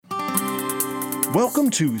Welcome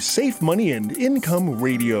to Safe Money and Income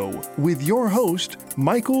Radio with your host,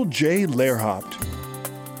 Michael J. Lehrhaupt.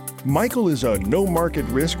 Michael is a no-market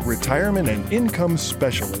risk retirement and income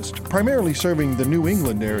specialist, primarily serving the New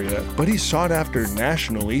England area, but he's sought after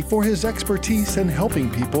nationally for his expertise in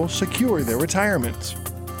helping people secure their retirements.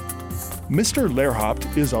 Mr.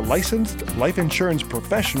 Lehrhaupt is a licensed life insurance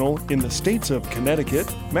professional in the states of Connecticut,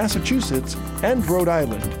 Massachusetts, and Rhode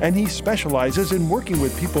Island, and he specializes in working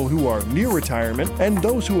with people who are near retirement and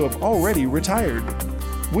those who have already retired,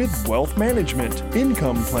 with wealth management,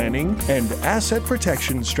 income planning, and asset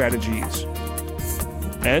protection strategies.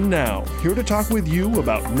 And now, here to talk with you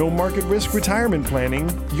about no market risk retirement planning,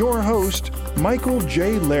 your host, Michael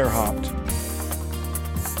J. Lehrhaupt.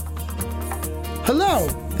 Hello,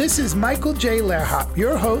 this is Michael J. Lehrhaupt,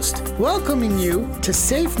 your host, welcoming you to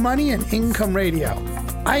Safe Money and Income Radio.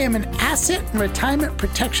 I am an asset and retirement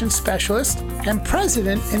protection specialist and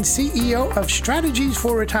president and CEO of Strategies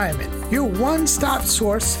for Retirement, your one-stop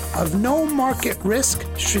source of no market risk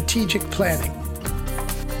strategic planning.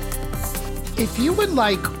 If you would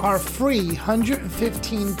like our free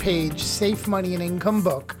 115-page Safe Money and Income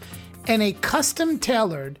book and a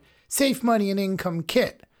custom-tailored Safe Money and Income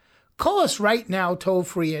kit, call us right now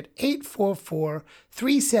toll-free at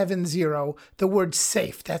 844-370, the word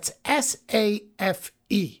SAFE. That's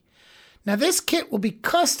S-A-F-E. Now, this kit will be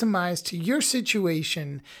customized to your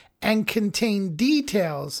situation and contain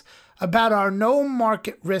details about our no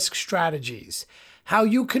market risk strategies, how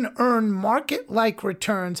you can earn market-like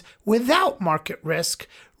returns without market risk,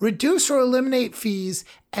 reduce or eliminate fees,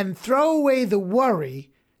 and throw away the worry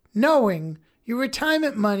knowing your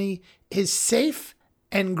retirement money is safe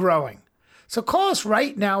and growing. So call us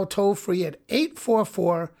right now toll-free at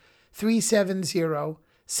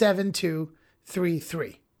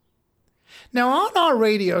 844-370-7233. Now, on our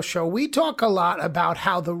radio show, we talk a lot about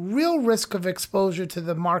how the real risk of exposure to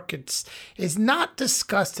the markets is not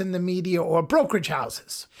discussed in the media or brokerage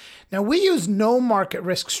houses. Now, we use no market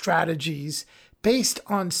risk strategies based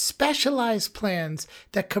on specialized plans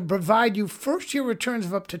that could provide you first-year returns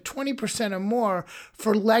of up to 20% or more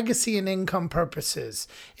for legacy and income purposes.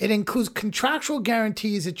 It includes contractual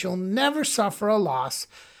guarantees that you'll never suffer a loss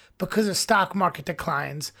because of stock market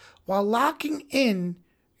declines while locking in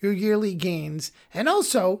your yearly gains, and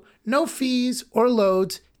also no fees or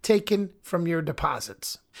loads taken from your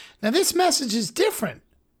deposits. Now, this message is different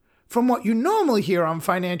from what you normally hear on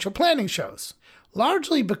financial planning shows,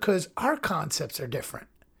 largely because our concepts are different.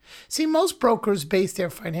 See, most brokers base their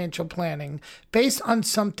financial planning based on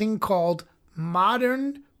something called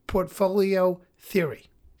modern portfolio theory.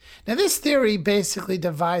 Now, this theory basically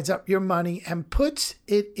divides up your money and puts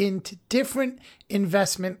it into different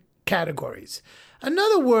investment categories.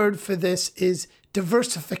 Another word for this is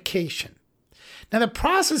diversification. Now, the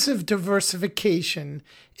process of diversification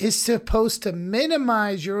is supposed to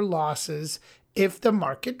minimize your losses if the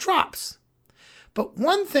market drops. But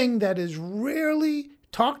one thing that is rarely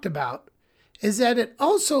talked about is that it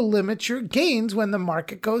also limits your gains when the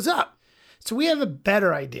market goes up. So we have a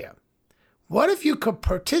better idea. What if you could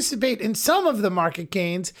participate in some of the market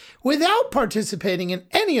gains without participating in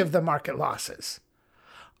any of the market losses?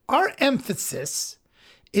 Our emphasis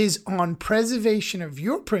is on preservation of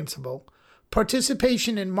your principal,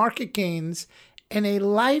 participation in market gains, and a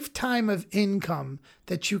lifetime of income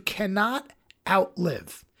that you cannot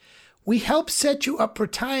outlive. We help set you up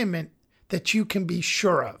retirement that you can be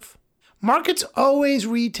sure of. Markets always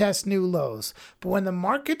retest new lows, but when the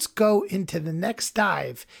markets go into the next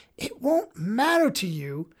dive, it won't matter to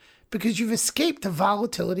you because you've escaped the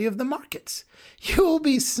volatility of the markets. You will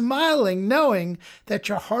be smiling knowing that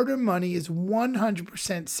your hard-earned money is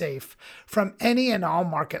 100% safe from any and all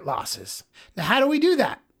market losses. Now, how do we do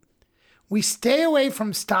that? We stay away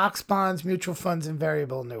from stocks, bonds, mutual funds, and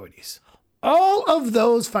variable annuities. All of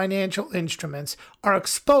those financial instruments are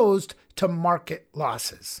exposed to market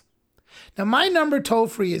losses. Now, my number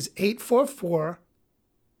toll-free is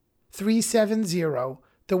 844-370,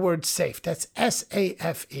 the word SAFE. That's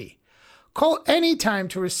S-A-F-E. Call anytime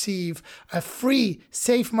to receive a free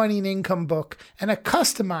Safe Money and Income book and a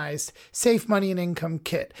customized Safe Money and Income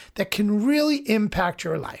kit that can really impact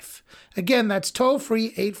your life. Again, that's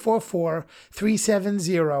toll-free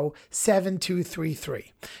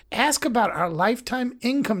 844-370-7233. Ask about our lifetime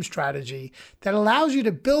income strategy that allows you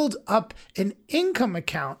to build up an income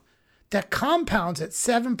account that compounds at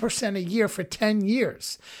 7% a year for 10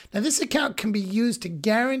 years. Now, this account can be used to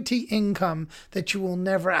guarantee income that you will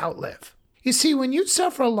never outlive. You see, when you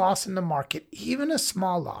suffer a loss in the market, even a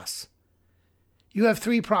small loss, you have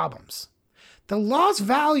three problems. The lost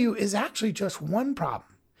value is actually just one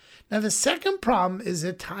problem. Now, the second problem is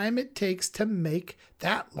the time it takes to make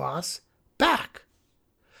that loss back.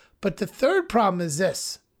 But the third problem is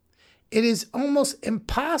this. It is almost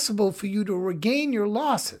impossible for you to regain your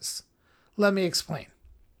losses. Let me explain.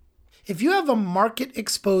 If you have a market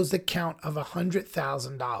exposed account of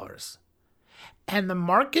 $100,000 and the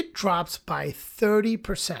market drops by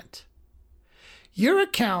 30%, your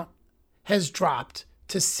account has dropped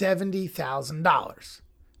to $70,000.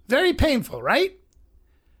 Very painful, right?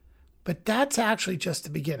 But that's actually just the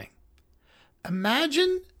beginning.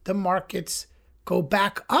 Imagine the markets go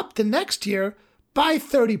back up the next year by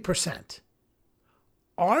 30%.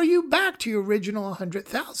 Are you back to your original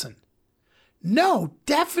 100,000? No,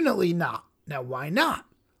 definitely not. Now, why not?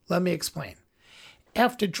 Let me explain.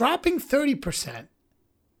 After dropping 30%,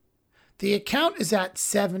 the account is at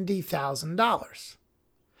 $70,000.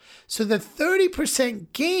 So the 30%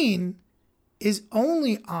 gain is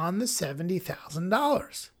only on the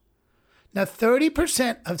 $70,000. Now,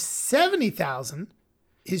 30% of $70,000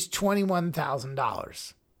 is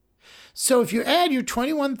 $21,000. So if you add your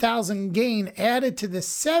 $21,000 gain added to the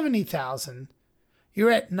 $70,000,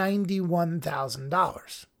 you're at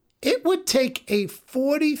 $91,000. It would take a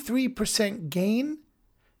 43% gain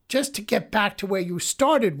just to get back to where you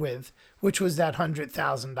started with, which was that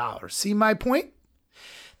 $100,000. See my point?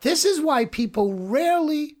 This is why people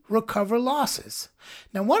rarely recover losses.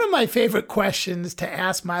 Now, one of my favorite questions to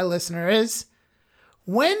ask my listener is,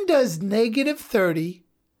 when does negative 30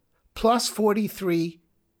 plus 43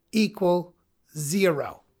 equal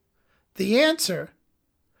 0? The answer,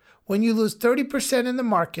 when you lose 30% in the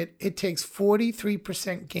market, it takes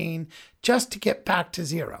 43% gain just to get back to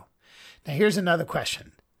 0. Now, here's another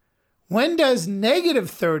question. When does negative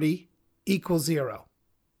 30 equal 0?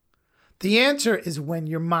 The answer is when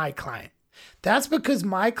you're my client. That's because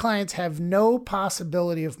my clients have no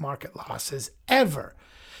possibility of market losses ever.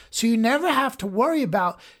 So you never have to worry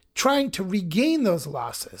about trying to regain those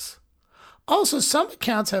losses. Also, some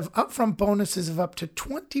accounts have upfront bonuses of up to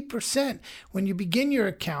 20% when you begin your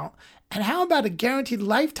account. And how about a guaranteed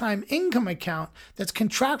lifetime income account that's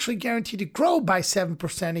contractually guaranteed to grow by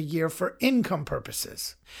 7% a year for income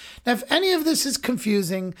purposes? Now, if any of this is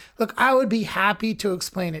confusing, look, I would be happy to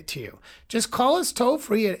explain it to you. Just call us toll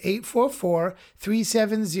free at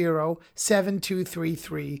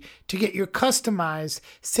 844-370-7233 to get your customized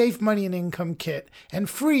Safe Money and Income kit and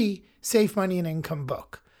free Safe Money and Income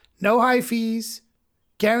book. No high fees,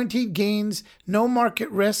 guaranteed gains, no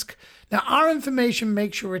market risk. Now, our information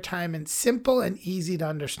makes your retirement simple and easy to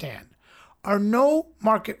understand. Our no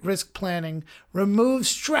market risk planning removes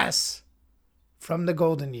stress from the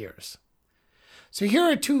golden years. So here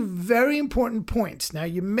are two very important points. Now,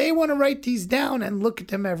 you may want to write these down and look at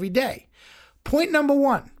them every day. Point number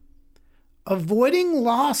 1, avoiding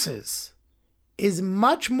losses is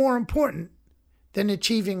much more important than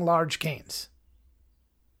achieving large gains.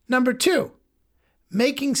 Number 2,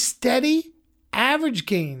 making steady average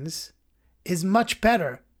gains is much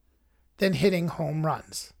better than hitting home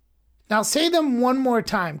runs. Now, I'll say them one more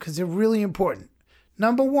time because they're really important.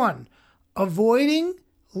 Number 1, avoiding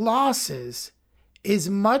losses is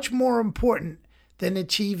much more important than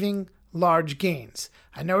achieving large gains.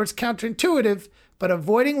 I know it's counterintuitive, but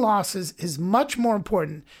avoiding losses is much more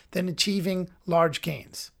important than achieving large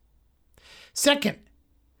gains. Second,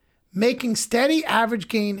 making steady average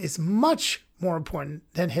gain is much more important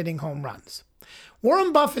than hitting home runs.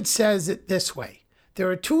 Warren Buffett says it this way. There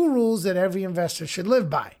are 2 rules that every investor should live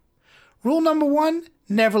by. Rule number 1,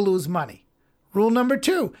 never lose money. Rule number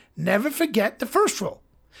 2, never forget the first rule.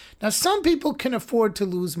 Now, some people can afford to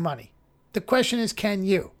lose money. The question is, can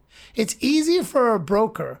you? It's easier for a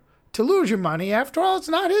broker to lose your money. After all, it's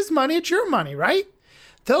not his money, it's your money, right?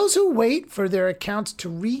 Those who wait for their accounts to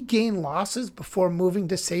regain losses before moving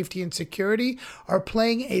to safety and security are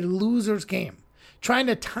playing a loser's game, trying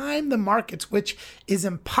to time the markets, which is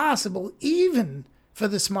impossible even for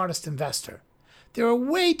the smartest investor. There are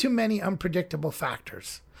way too many unpredictable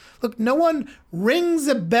factors. Look, no one rings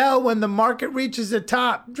a bell when the market reaches the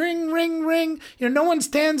top. Ring, ring, ring. No one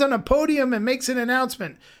stands on a podium and makes an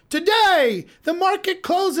announcement. Today, the market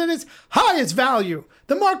closed at its highest value.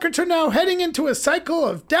 The markets are now heading into a cycle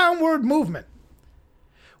of downward movement.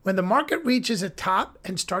 When the market reaches a top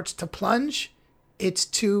and starts to plunge, it's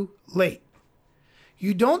too late.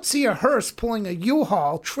 You don't see a hearse pulling a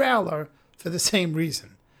U-Haul trailer for the same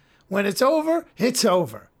reason. When it's over, it's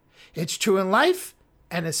over. It's true in life,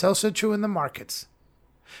 and it's also true in the markets.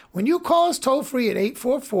 When you call us toll free at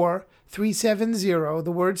 844-370,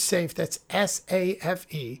 the word SAFE, that's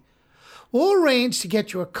S-A-F-E, we'll arrange to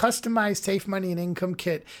get you a customized Safe Money and Income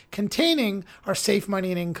kit containing our Safe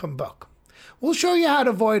Money and Income book. We'll show you how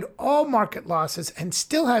to avoid all market losses and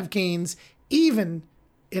still have gains even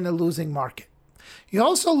in a losing market. You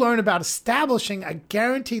also learn about establishing a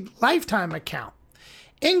guaranteed lifetime account,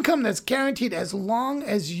 income that's guaranteed as long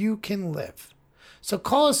as you can live. So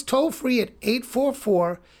call us toll-free at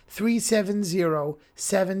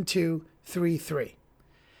 844-370-7233.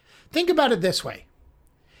 Think about it this way.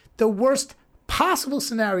 The worst possible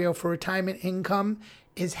scenario for retirement income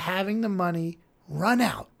is having the money run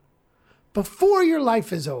out before your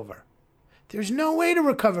life is over. There's no way to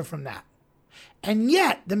recover from that. And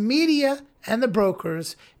yet, the media and the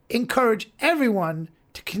brokers encourage everyone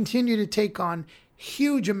to continue to take on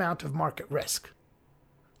huge amount of market risk.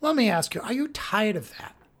 Let me ask you, are you tired of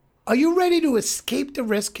that? Are you ready to escape the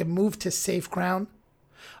risk and move to safe ground?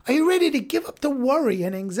 Are you ready to give up the worry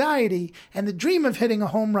and anxiety and the dream of hitting a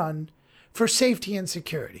home run for safety and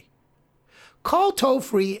security? Call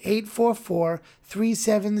toll-free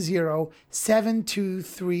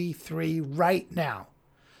 844-370-7233 right now.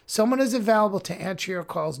 Someone is available to answer your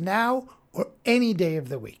calls now or any day of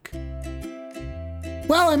the week.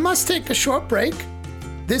 Well, I must take a short break.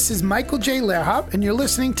 This is Michael J. Lehrhop, and you're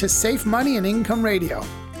listening to Safe Money and Income Radio.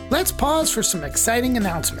 Let's pause for some exciting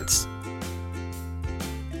announcements.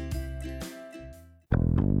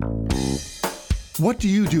 What do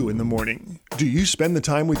you do in the morning? Do you spend the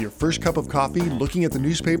time with your first cup of coffee looking at the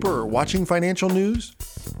newspaper or watching financial news?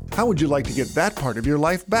 How would you like to get that part of your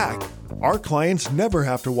life back? Our clients never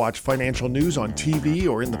have to watch financial news on TV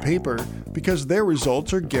or in the paper because their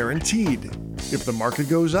results are guaranteed. If the market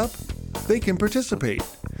goes up, they can participate.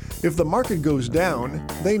 If the market goes down,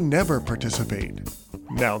 they never participate.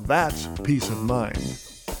 Now that's peace of mind.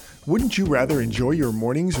 Wouldn't you rather enjoy your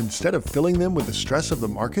mornings instead of filling them with the stress of the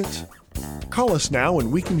markets? Call us now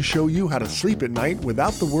and we can show you how to sleep at night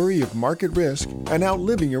without the worry of market risk and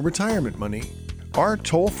outliving your retirement money. Our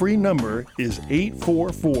toll-free number is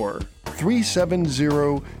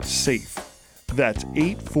 844-370-SAFE. That's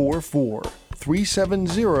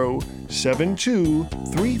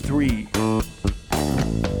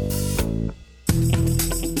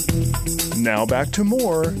 844-370-7233. Now back to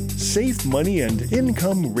more Safe Money and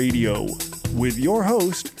Income Radio with your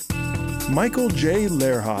host, Michael J.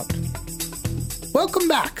 Lehrhop. Welcome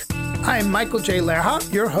back. I am Michael J.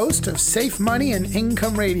 Lehrhop, your host of Safe Money and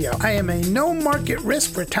Income Radio. I am a no market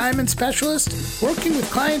risk retirement specialist working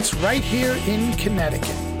with clients right here in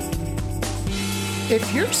Connecticut.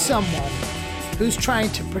 If you're someone who's trying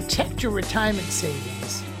to protect your retirement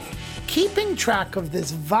savings, keeping track of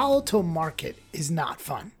this volatile market is not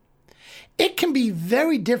fun. It can be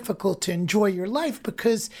very difficult to enjoy your life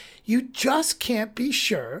because you just can't be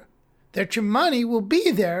sure that your money will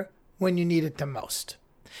be there when you need it the most.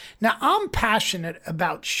 Now, I'm passionate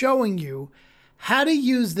about showing you how to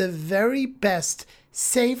use the very best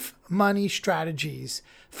safe money strategies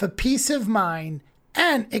for peace of mind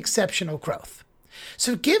and exceptional growth.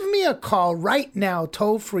 So give me a call right now,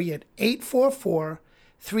 toll free at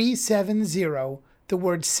 844-370, the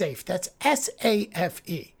word SAFE. That's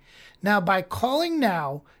SAFE. Now, by calling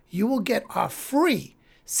now, you will get our free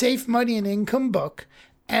Safe Money and Income book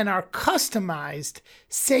and our customized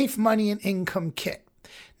Safe Money and Income kit.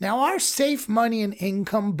 Now, our Safe Money and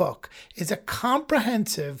Income book is a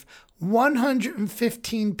comprehensive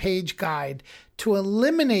 115-page guide to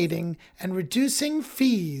eliminating and reducing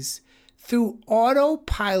fees through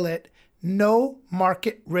autopilot, no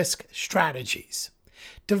market risk strategies.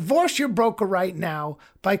 Divorce your broker right now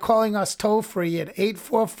by calling us toll-free at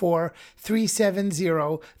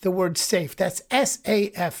 844-370, the word SAFE. That's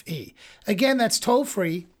SAFE. Again, that's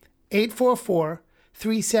toll-free,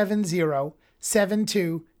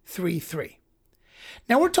 844-370-7233.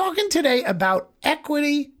 Now, we're talking today about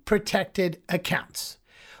equity-protected accounts.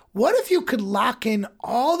 What if you could lock in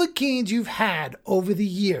all the gains you've had over the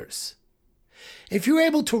years? If you're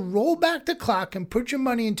able to roll back the clock and put your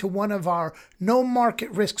money into one of our no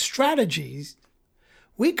market risk strategies,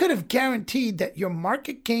 we could have guaranteed that your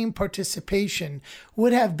market gain participation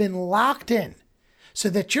would have been locked in so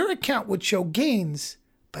that your account would show gains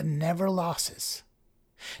but never losses.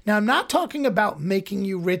 Now, I'm not talking about making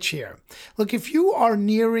you rich here. Look, if you are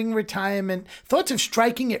nearing retirement, thoughts of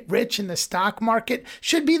striking it rich in the stock market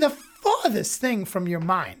should be the farthest thing from your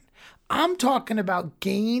mind. I'm talking about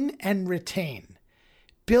gain and retain.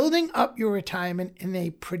 Building up your retirement in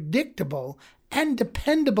a predictable and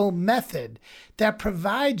dependable method that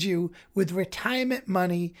provides you with retirement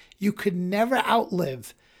money you could never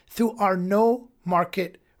outlive through our no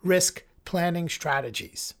market risk planning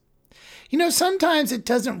strategies. You know, sometimes it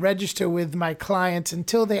doesn't register with my clients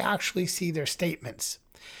until they actually see their statements.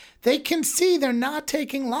 They can see they're not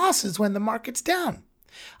taking losses when the market's down.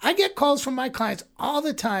 I get calls from my clients all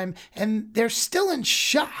the time, and they're still in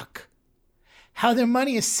shock how their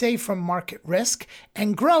money is safe from market risk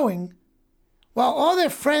and growing while all their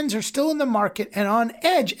friends are still in the market and on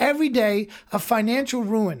edge every day of financial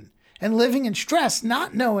ruin and living in stress,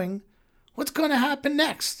 not knowing what's going to happen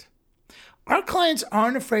next. Our clients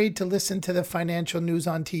aren't afraid to listen to the financial news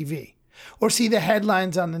on TV or see the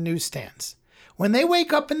headlines on the newsstands. When they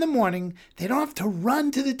wake up in the morning, they don't have to run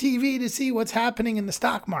to the TV to see what's happening in the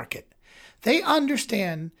stock market. They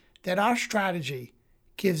understand that our strategy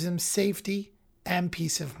gives them safety and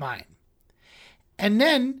peace of mind. And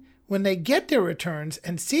then when they get their returns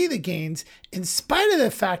and see the gains, in spite of the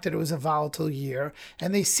fact that it was a volatile year,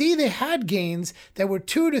 and they see they had gains that were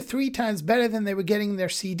 2 to 3 times better than they were getting in their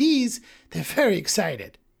CDs, they're very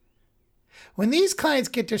excited. When these clients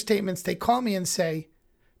get their statements, they call me and say,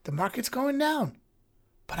 the market's going down,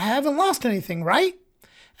 but I haven't lost anything, right?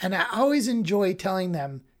 And I always enjoy telling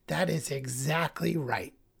them that is exactly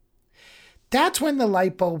right. That's when the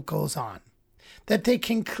light bulb goes on, that they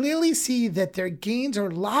can clearly see that their gains are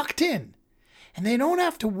locked in and they don't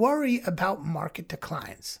have to worry about market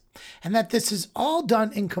declines, and that this is all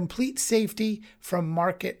done in complete safety from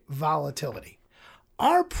market volatility.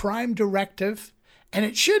 Our prime directive, and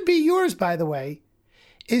it should be yours, by the way,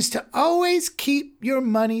 is to always keep your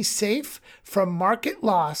money safe from market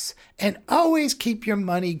loss and always keep your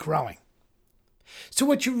money growing. So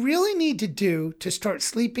what you really need to do to start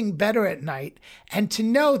sleeping better at night and to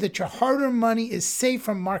know that your hard-earned money is safe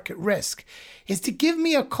from market risk is to give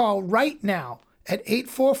me a call right now at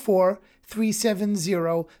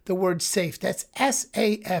 844-370, the word SAFE. That's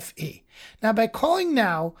SAFE. Now, by calling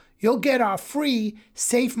now, you'll get our free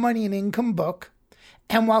Safe Money and Income book,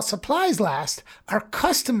 and while supplies last, our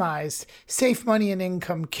customized Safe Money and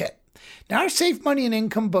Income kit. Now, our Safe Money and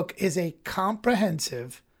Income book is a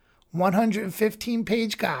comprehensive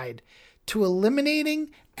 115-page guide to eliminating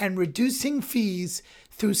and reducing fees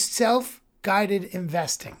through self-guided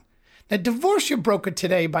investing. Now, divorce your broker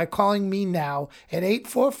today by calling me now at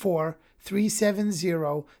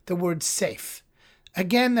 844-370, the word SAFE.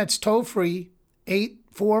 Again, that's toll-free,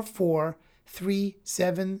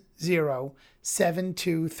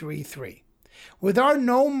 844-370-7233. With our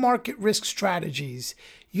no market risk strategies,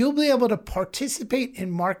 you'll be able to participate in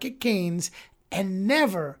market gains and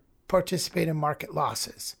never participate in market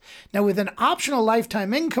losses. Now, with an optional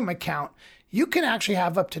lifetime income account, you can actually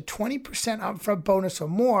have up to 20% upfront bonus or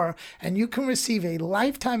more, and you can receive a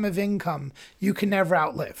lifetime of income you can never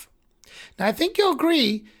outlive. Now, I think you'll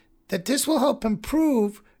agree that this will help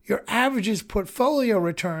improve your average's portfolio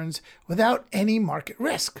returns without any market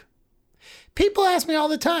risk. People ask me all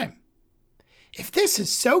the time, if this is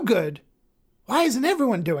so good, why isn't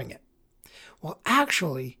everyone doing it? Well,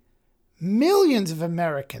 actually, millions of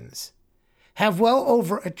Americans have well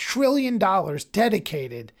over $1 trillion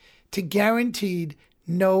dedicated to guaranteed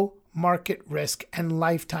no market risk and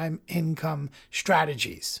lifetime income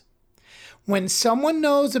strategies. When someone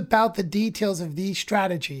knows about the details of these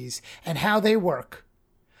strategies and how they work,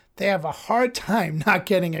 they have a hard time not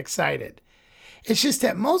getting excited. It's just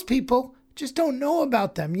that most people just don't know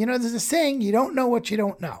about them. You know, there's a saying, you don't know what you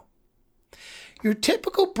don't know. Your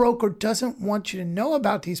typical broker doesn't want you to know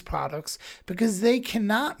about these products because they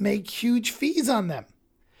cannot make huge fees on them.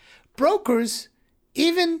 Brokers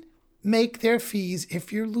even make their fees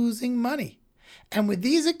if you're losing money. And with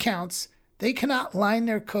these accounts, they cannot line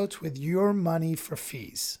their coats with your money for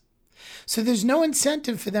fees. So there's no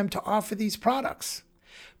incentive for them to offer these products.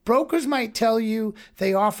 Brokers might tell you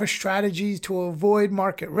they offer strategies to avoid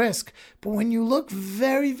market risk, but when you look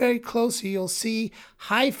very, very closely, you'll see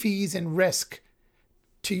high fees and risk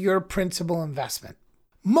to your principal investment.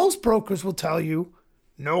 Most brokers will tell you,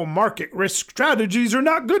 no market risk strategies are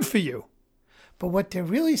not good for you. But what they're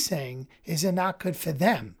really saying is they're not good for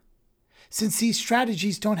them, since these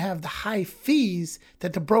strategies don't have the high fees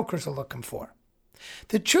that the brokers are looking for.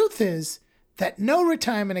 The truth is that no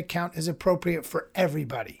retirement account is appropriate for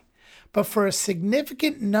everybody. But for a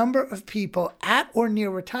significant number of people at or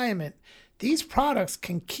near retirement, these products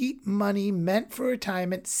can keep money meant for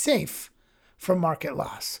retirement safe from market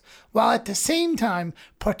loss, while at the same time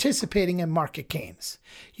participating in market gains.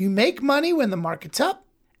 You make money when the market's up,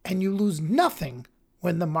 and you lose nothing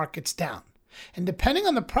when the market's down. And depending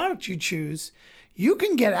on the product you choose, you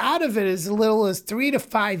can get out of it as little as 3 to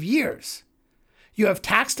 5 years. You have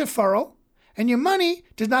tax deferral, and your money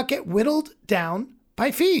does not get whittled down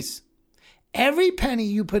by fees. Every penny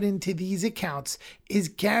you put into these accounts is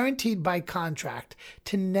guaranteed by contract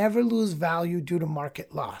to never lose value due to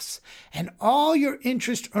market loss. And all your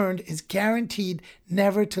interest earned is guaranteed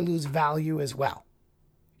never to lose value as well.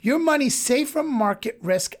 Your money's safe from market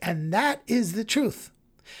risk, and that is the truth.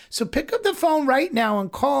 So pick up the phone right now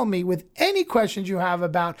and call me with any questions you have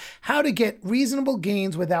about how to get reasonable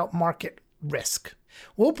gains without market risk.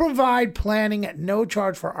 We'll provide planning at no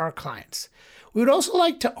charge for our clients. We would also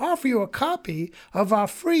like to offer you a copy of our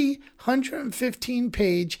free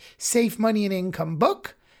 115-page Safe Money and Income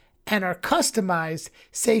book and our customized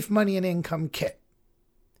Safe Money and Income kit.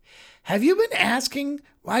 Have you been asking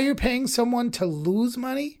why you're paying someone to lose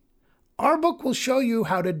money? Our book will show you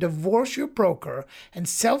how to divorce your broker and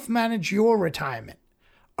self-manage your retirement.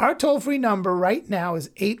 Our toll-free number right now is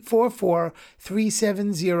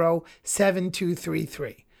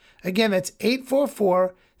 844-370-7233. Again, that's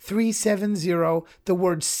 844-370, the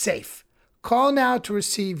word SAFE. Call now to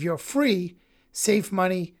receive your free Safe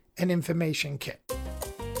Money and Information Kit.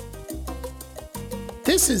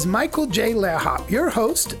 This is Michael J. Lehrhop, your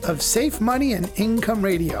host of Safe Money and Income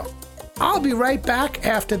Radio. I'll be right back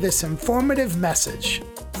after this informative message.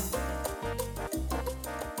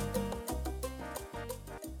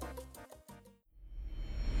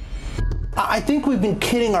 I think we've been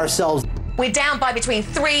kidding ourselves. We're down by between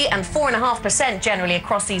 3 and 4.5% generally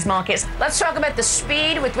across these markets. Let's talk about the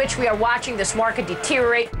speed with which we are watching this market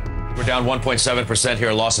deteriorate. We're down 1.7% here,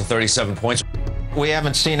 a loss of 37 points. We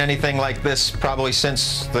haven't seen anything like this probably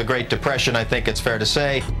since the Great Depression, I think it's fair to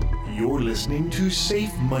say. You're listening to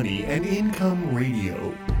Safe Money and Income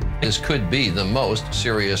Radio. This could be the most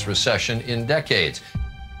serious recession in decades.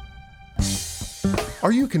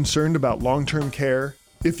 Are you concerned about long-term care?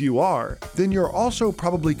 If you are, then you're also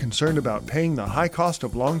probably concerned about paying the high cost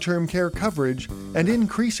of long-term care coverage and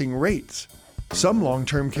increasing rates. Some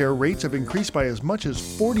long-term care rates have increased by as much as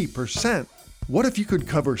 40%. What if you could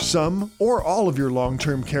cover some or all of your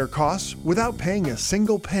long-term care costs without paying a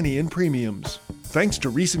single penny in premiums? Thanks to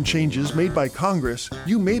recent changes made by Congress,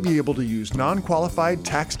 you may be able to use non-qualified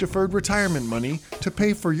tax-deferred retirement money to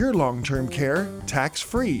pay for your long-term care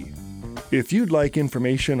tax-free. If you'd like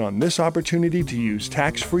information on this opportunity to use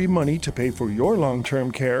tax-free money to pay for your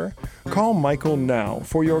long-term care, call Michael now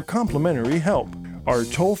for your complimentary help. Our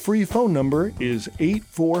toll-free phone number is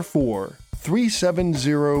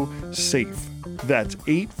 844-370-SAFE. That's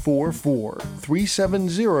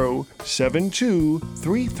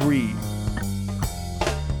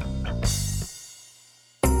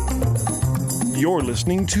 844-370-7233. You're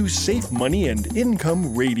listening to Safe Money and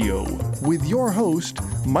Income Radio with your host,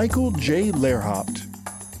 Michael J. Lehrhop.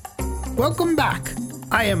 Welcome back.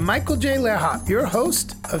 I am Michael J. Lehrhop, your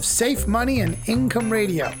host of Safe Money and Income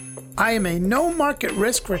Radio. I am a no-market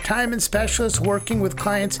risk retirement specialist working with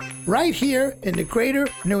clients right here in the greater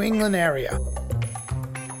New England area.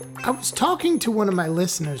 I was talking to one of my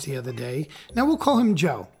listeners the other day, now we'll call him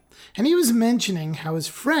Joe, and he was mentioning how his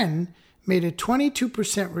friend made a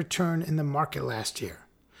 22% return in the market last year.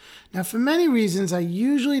 Now, for many reasons, I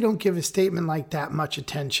usually don't give a statement like that much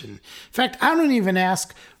attention. In fact, I don't even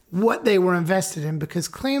ask what they were invested in because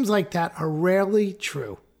claims like that are rarely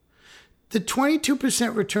true. The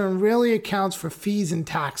 22% return rarely accounts for fees and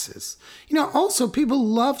taxes. Also, people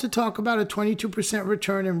love to talk about a 22%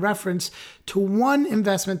 return in reference to one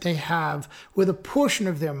investment they have with a portion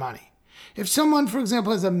of their money. If someone, for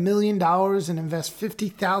example, has $1 million and invests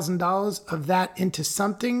 $50,000 of that into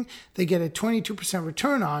something they get a 22%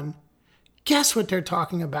 return on, guess what they're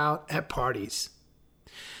talking about at parties?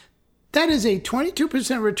 That is a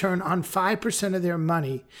 22% return on 5% of their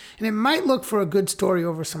money, and it might look for a good story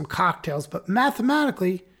over some cocktails, but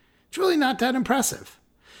mathematically, it's really not that impressive.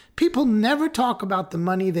 People never talk about the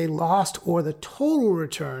money they lost or the total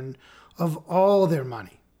return of all their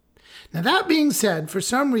money. Now, that being said, for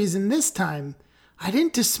some reason this time, I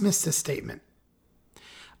didn't dismiss the statement.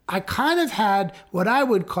 I kind of had what I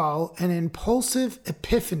would call an impulsive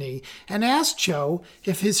epiphany and asked Joe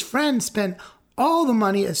if his friend spent all the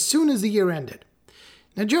money as soon as the year ended.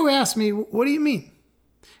 Now, Joe asked me, what do you mean?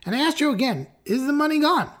 And I asked Joe again, is the money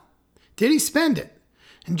gone? Did he spend it?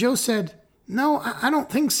 And Joe said, no, I don't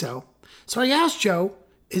think so. So I asked Joe,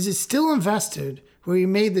 is it still invested where he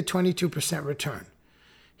made the 22% return?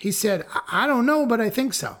 He said, I don't know, but I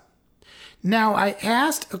think so. Now, I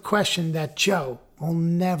asked a question that Joe will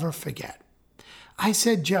never forget. I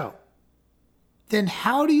said, Joe, then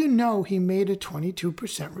how do you know he made a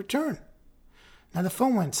 22% return? Now, the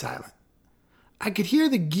phone went silent. I could hear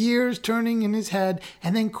the gears turning in his head,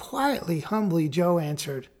 and then quietly, humbly, Joe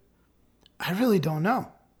answered, I really don't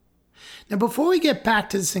know. Now, before we get back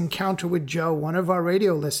to this encounter with Joe, one of our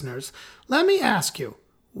radio listeners, let me ask you,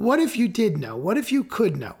 what if you did know? What if you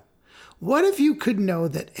could know? What if you could know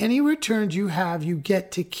that any returns you have, you get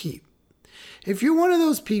to keep? If you're one of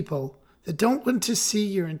those people that don't want to see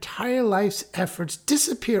your entire life's efforts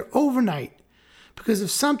disappear overnight because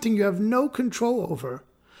of something you have no control over,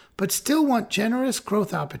 but still want generous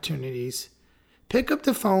growth opportunities, pick up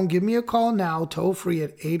the phone, give me a call now, toll free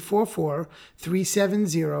at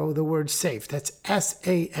 844-370, the word SAFE. That's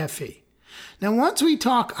SAFE. Now, once we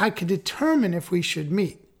talk, I could determine if we should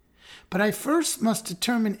meet, but I first must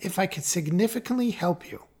determine if I could significantly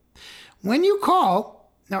help you. When you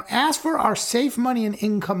call, now ask for our Safe Money and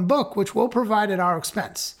Income book, which we'll provide at our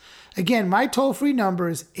expense. Again, my toll-free number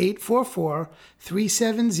is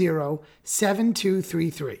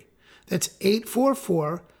 844-370-7233. That's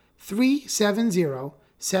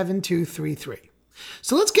 844-370-7233.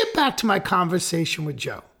 So let's get back to my conversation with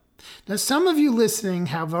Joe. Now, some of you listening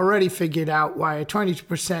have already figured out why a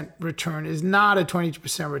 22% return is not a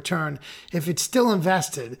 22% return if it's still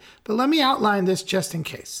invested, but let me outline this just in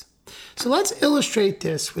case. So let's illustrate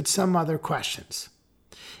this with some other questions.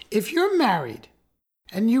 If you're married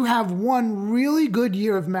and you have one really good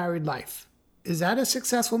year of married life, is that a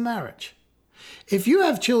successful marriage? If you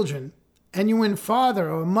have children and you win Father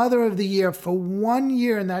or Mother of the Year for 1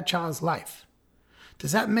 year in that child's life,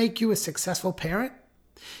 does that make you a successful parent?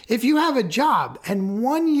 If you have a job and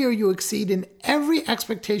 1 year you exceed in every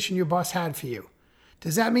expectation your boss had for you,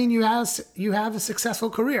 does that mean you have a successful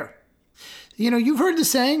career? You know, you've heard the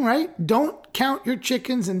saying, right? Don't count your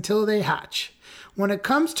chickens until they hatch. When it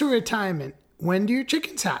comes to retirement, when do your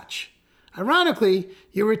chickens hatch? Ironically,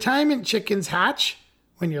 your retirement chickens hatch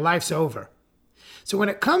when your life's over. So when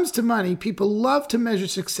it comes to money, people love to measure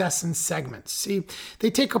success in segments. See,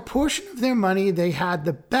 they take a portion of their money they had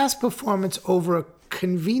the best performance over a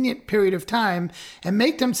convenient period of time and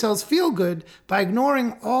make themselves feel good by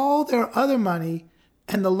ignoring all their other money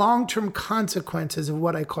and the long-term consequences of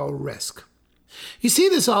what I call risk. You see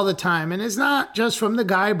this all the time, and it's not just from the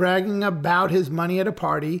guy bragging about his money at a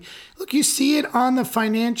party. Look, you see it on the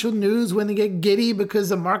financial news when they get giddy because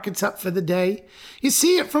the market's up for the day. You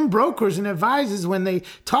see it from brokers and advisors when they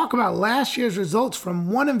talk about last year's results from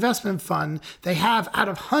one investment fund they have out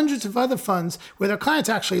of hundreds of other funds where their clients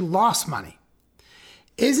actually lost money.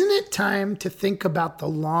 Isn't it time to think about the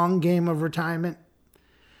long game of retirement?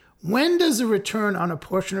 When does the return on a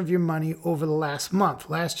portion of your money over the last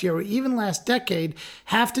month, last year, or even last decade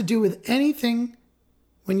have to do with anything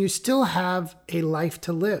when you still have a life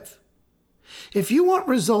to live? If you want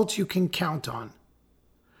results you can count on,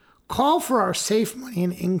 call for our Safe Money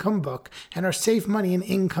and Income book and our Safe Money and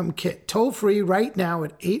Income kit, toll free right now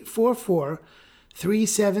at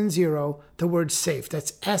 844-370, the word SAFE.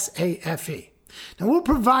 That's SAFE. Now, we'll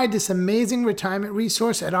provide this amazing retirement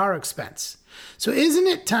resource at our expense. So isn't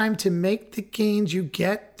it time to make the gains you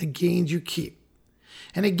get the gains you keep?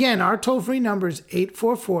 And again, our toll-free number is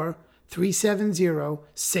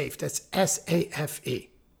 844-370-SAFE. That's SAFE.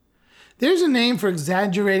 There's a name for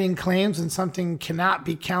exaggerating claims when something cannot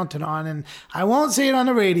be counted on, and I won't say it on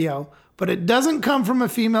the radio, but it doesn't come from a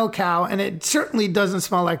female cow, and it certainly doesn't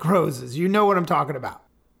smell like roses. You know what I'm talking about.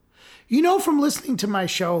 You know from listening to my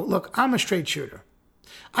show, look, I'm a straight shooter.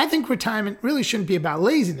 I think retirement really shouldn't be about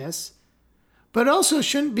laziness, but also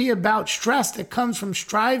shouldn't be about stress that comes from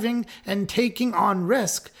striving and taking on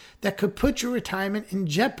risk that could put your retirement in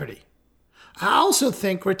jeopardy. I also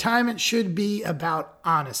think retirement should be about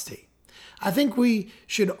honesty. I think we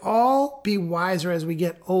should all be wiser as we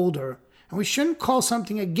get older, and we shouldn't call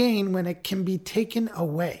something a gain when it can be taken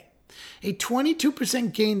away. A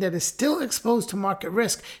 22% gain that is still exposed to market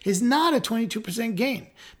risk is not a 22% gain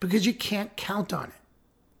because you can't count on it.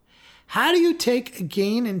 How do you take a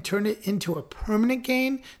gain and turn it into a permanent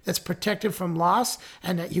gain that's protected from loss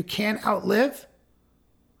and that you can't outlive?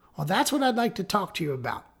 Well, that's what I'd like to talk to you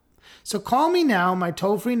about. So call me now. My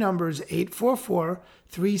toll-free number is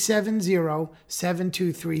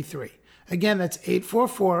 844-370-7233. Again, that's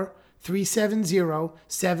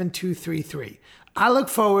 844-370-7233. I look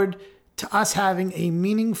forward to us having a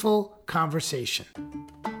meaningful conversation.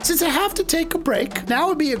 Since I have to take a break, now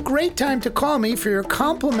would be a great time to call me for your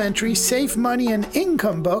complimentary Safe Money and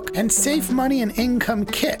Income book and Safe Money and Income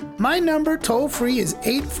kit. My number toll-free is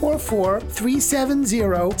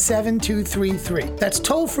 844-370-7233. That's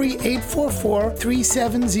toll-free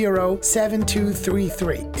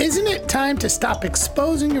 844-370-7233. Isn't it time to stop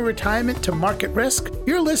exposing your retirement to market risk?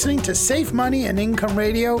 You're listening to Safe Money and Income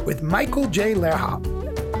Radio with Michael J. Lehrhop.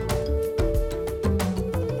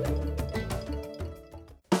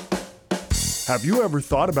 Have you ever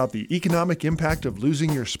thought about the economic impact of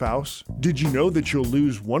losing your spouse? Did you know that you'll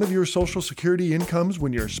lose one of your Social Security incomes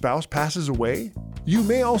when your spouse passes away? You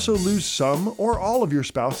may also lose some or all of your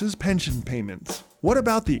spouse's pension payments. What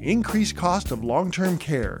about the increased cost of long-term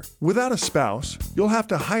care? Without a spouse, you'll have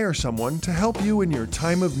to hire someone to help you in your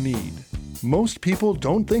time of need. Most people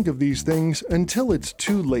don't think of these things until it's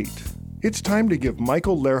too late. It's time to give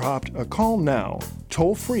Michael Lehrhaupt a call now,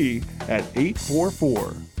 toll-free at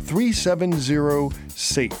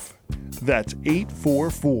 844-370-SAFE. That's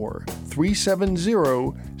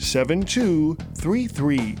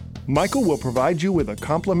 844-370-7233. Michael will provide you with a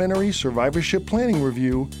complimentary survivorship planning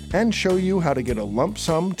review and show you how to get a lump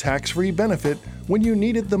sum tax-free benefit when you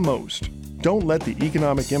need it the most. Don't let the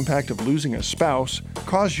economic impact of losing a spouse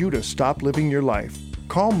cause you to stop living your life.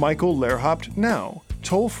 Call Michael Lehrhaupt now,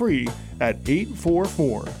 toll-free at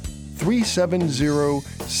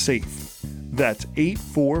 844-370-SAFE. That's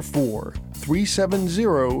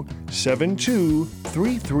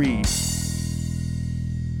 844-370-7233.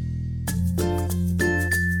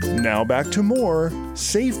 Now back to more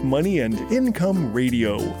Safe Money and Income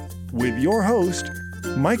Radio with your host,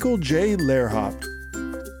 Michael J. Lehrhaupt.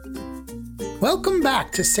 Welcome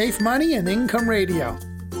back to Safe Money and Income Radio.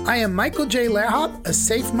 I am Michael J. Lehrhaupt, a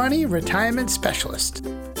Safe Money retirement specialist.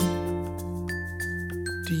 Do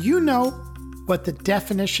you know what the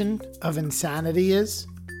definition of insanity is?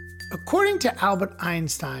 According to Albert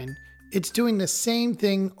Einstein, it's doing the same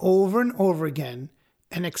thing over and over again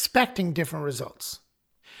and expecting different results.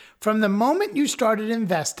 From the moment you started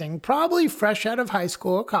investing, probably fresh out of high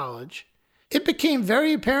school or college, it became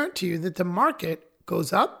very apparent to you that the market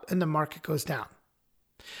goes up and the market goes down.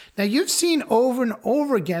 Now, you've seen over and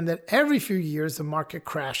over again that every few years the market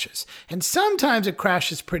crashes, and sometimes it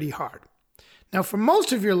crashes pretty hard. Now, for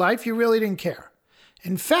most of your life, you really didn't care.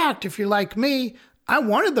 In fact, if you're like me, I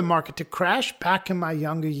wanted the market to crash back in my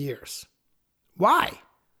younger years. Why?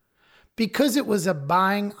 Because it was a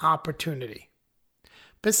buying opportunity.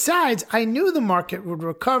 Besides, I knew the market would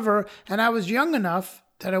recover, and I was young enough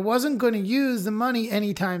that I wasn't going to use the money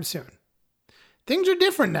anytime soon. Things are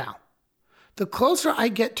different now. The closer I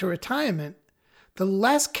get to retirement, the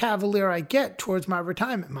less cavalier I get towards my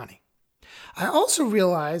retirement money. I also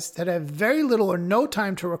realize that I have very little or no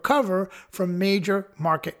time to recover from major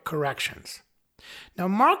market corrections. Now,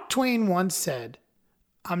 Mark Twain once said,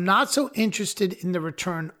 "I'm not so interested in the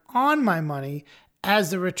return on my money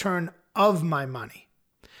as the return of my money."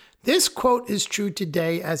 This quote is true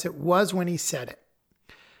today as it was when he said it.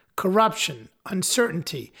 Corruption,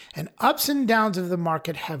 uncertainty, and ups and downs of the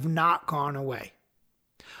market have not gone away.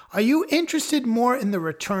 Are you interested more in the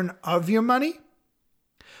return of your money?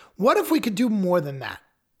 What if we could do more than that?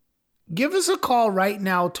 Give us a call right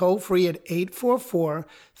now, toll-free at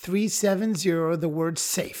 844-370, the word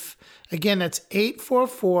SAFE. Again, that's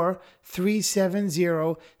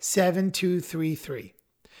 844-370-7233.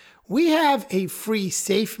 We have a free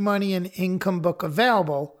Safe Money and Income book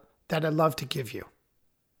available that I'd love to give you.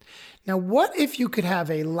 Now, what if you could have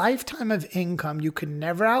a lifetime of income you could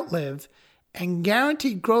never outlive and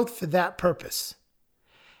guaranteed growth for that purpose?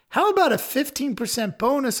 How about a 15%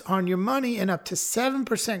 bonus on your money and up to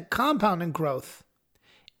 7% compounding growth?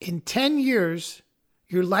 In 10 years,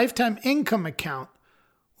 your lifetime income account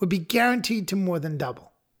would be guaranteed to more than double.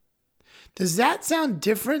 Does that sound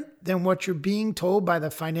different than what you're being told by the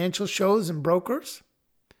financial shows and brokers?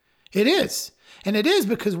 It is. And it is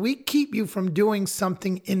because we keep you from doing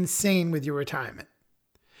something insane with your retirement.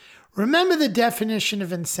 Remember the definition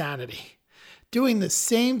of insanity: doing the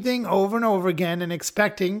same thing over and over again and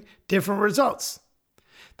expecting different results.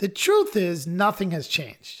 The truth is, nothing has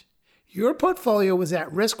changed. Your portfolio was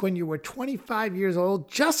at risk when you were 25 years old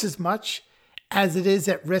just as much as it is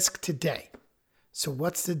at risk today. So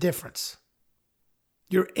what's the difference?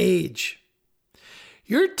 Your age.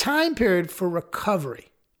 Your time period for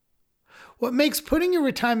recovery. What makes putting your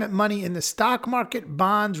retirement money in the stock market,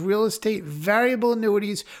 bonds, real estate, variable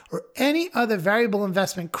annuities, or any other variable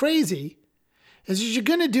investment crazy is that you're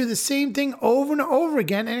going to do the same thing over and over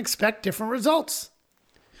again and expect different results.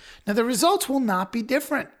 Now, the results will not be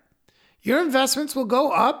different. Your investments will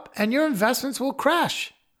go up and your investments will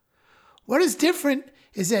crash. What is different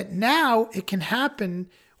is that now it can happen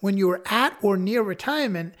when you are at or near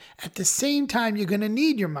retirement at the same time you're going to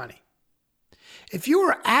need your money. If you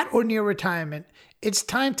are at or near retirement, it's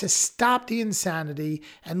time to stop the insanity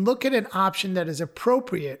and look at an option that is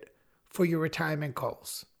appropriate for your retirement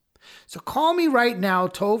goals. So call me right now,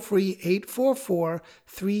 toll-free,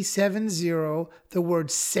 844-370, the word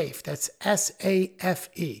SAFE. That's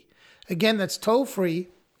SAFE. Again, that's toll-free,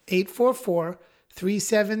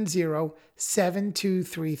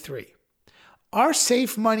 844-370-7233. Our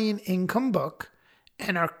Safe Money and Income book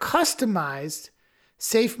and our customized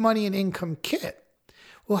Safe Money and Income kit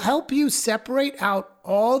will help you separate out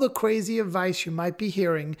all the crazy advice you might be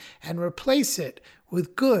hearing and replace it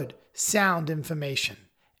with good, sound information.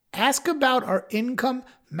 Ask about our Income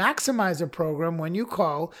Maximizer program when you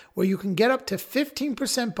call, where you can get up to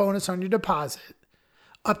 15% bonus on your deposit,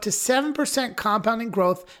 up to 7% compounding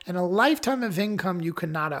growth, and a lifetime of income you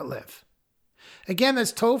cannot outlive. Again,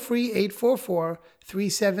 that's toll-free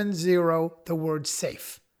 844-370, the word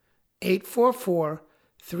SAFE.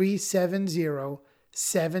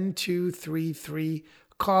 844-370-7233.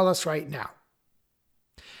 Call us right now.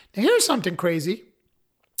 Now, here's something crazy.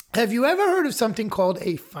 Have you ever heard of something called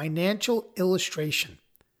a financial illustration?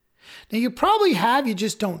 Now, you probably have, you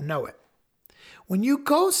just don't know it. When you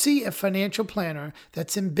go see a financial planner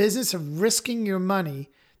that's in business of risking your money,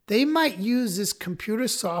 they might use this computer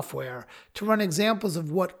software to run examples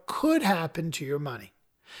of what could happen to your money.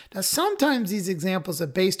 Now, sometimes these examples are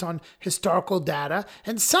based on historical data,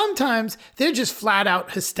 and sometimes they're just flat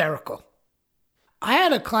out hysterical. I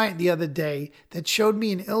had a client the other day that showed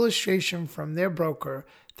me an illustration from their broker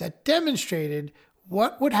that demonstrated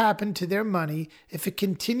what would happen to their money if it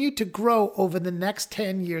continued to grow over the next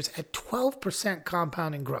 10 years at 12%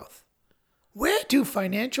 compounding growth. Where do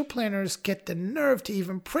financial planners get the nerve to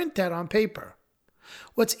even print that on paper?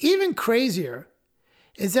 What's even crazier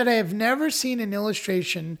is that I have never seen an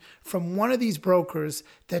illustration from one of these brokers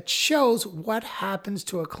that shows what happens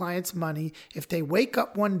to a client's money if they wake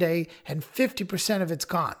up one day and 50% of it's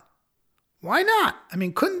gone. Why not? I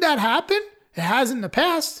mean, couldn't that happen? It has in the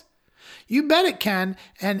past. You bet it can,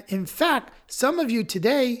 and in fact, some of you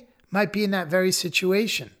today might be in that very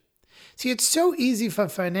situation. See, it's so easy for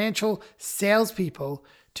financial salespeople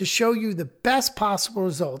to show you the best possible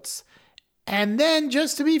results, and then,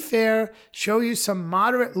 just to be fair, show you some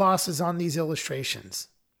moderate losses on these illustrations.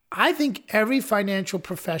 I think every financial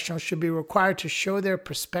professional should be required to show their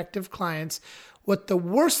prospective clients what the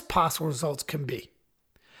worst possible results can be.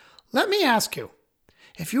 Let me ask you,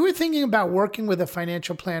 if you were thinking about working with a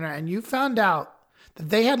financial planner and you found out that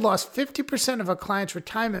they had lost 50% of a client's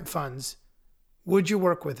retirement funds, would you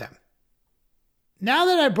work with them? Now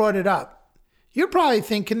that I brought it up, you're probably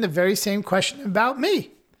thinking the very same question about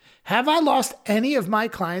me. Have I lost any of my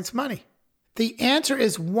clients' money? The answer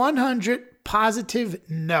is 100 positive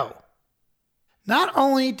no. Not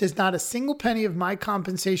only does not a single penny of my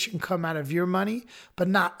compensation come out of your money, but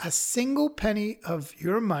not a single penny of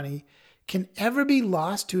your money can ever be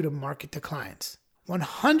lost due to market declines.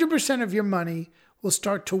 100% of your money will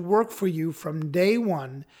start to work for you from day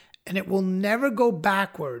one, and it will never go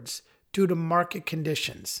backwards due to market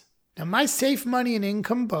conditions. Now, my Safe Money and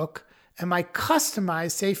Income book and my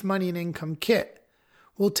customized Safe Money and Income kit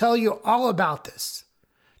will tell you all about this.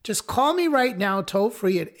 Just call me right now, toll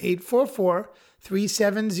free at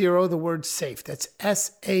 844-370, the word SAFE. That's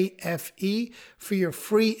SAFE for your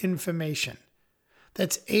free information.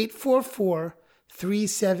 That's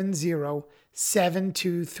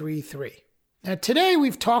 844-370-7233. Now, today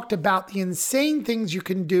we've talked about the insane things you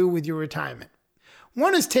can do with your retirement.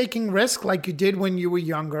 One is taking risk like you did when you were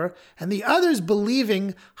younger, and the other is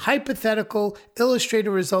believing hypothetical illustrated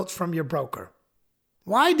results from your broker.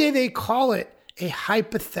 Why do they call it a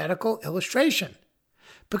hypothetical illustration?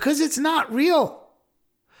 Because it's not real.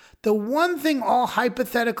 The one thing all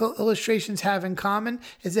hypothetical illustrations have in common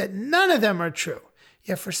is that none of them are true.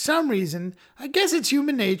 Yet for some reason, I guess it's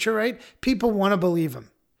human nature, right? People want to believe them.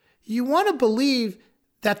 You want to believe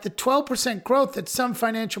that the 12% growth that some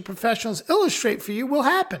financial professionals illustrate for you will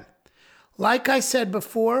happen. Like I said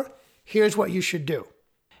before, here's what you should do.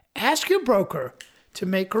 Ask your broker to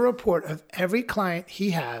make a report of every client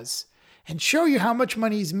he has and show you how much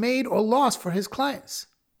money he's made or lost for his clients.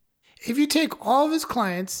 If you take all of his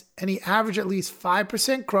clients and he averaged at least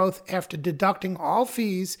 5% growth after deducting all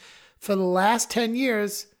fees for the last 10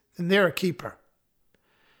 years, then they're a keeper.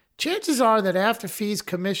 Chances are that after fees,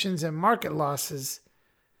 commissions, and market losses,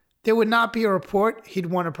 there would not be a report he'd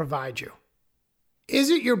want to provide you. Is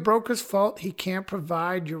it your broker's fault he can't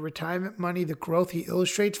provide your retirement money the growth he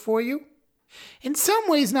illustrates for you? In some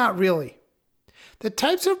ways, not really. The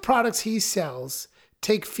types of products he sells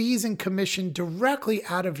take fees and commission directly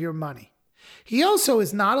out of your money. He also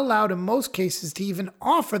is not allowed in most cases to even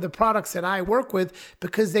offer the products that I work with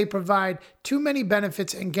because they provide too many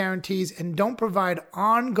benefits and guarantees and don't provide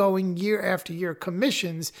ongoing year after year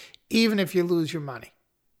commissions, even if you lose your money.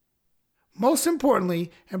 Most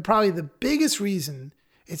importantly, and probably the biggest reason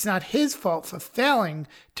it's not his fault for failing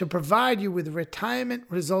to provide you with the retirement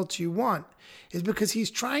results you want, is because he's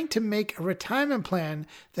trying to make a retirement plan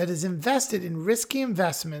that is invested in risky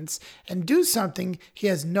investments and do something he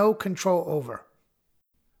has no control over.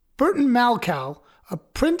 Burton Malchow, a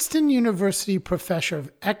Princeton University professor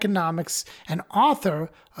of economics and author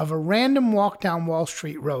of A Random Walk Down Wall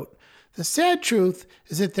Street, wrote, "The sad truth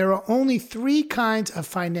is that there are only three kinds of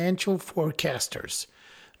financial forecasters: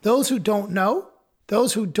 those who don't know,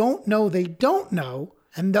 those who don't know they don't know,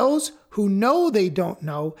 and those who know they don't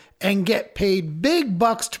know and get paid big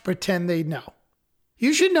bucks to pretend they know."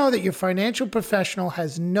 You should know that your financial professional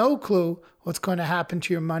has no clue what's going to happen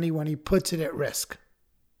to your money when he puts it at risk.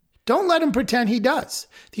 Don't let him pretend he does.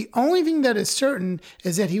 The only thing that is certain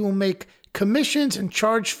is that he will make commissions and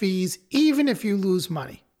charge fees even if you lose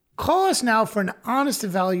money. Call us now for an honest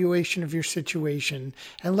evaluation of your situation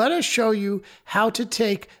and let us show you how to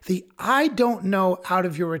take the "I don't know" out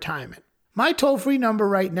of your retirement. My toll-free number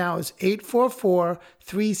right now is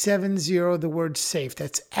 844-370, the word SAFE.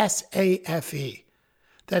 That's SAFE.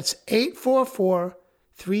 That's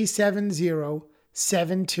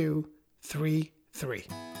 844-370-7233.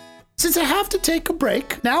 Since I have to take a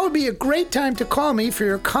break, now would be a great time to call me for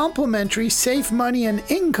your complimentary Safe Money and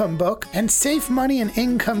Income book and Safe Money and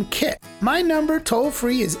Income kit. My number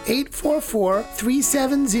toll-free is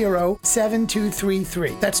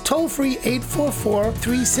 844-370-7233. That's toll-free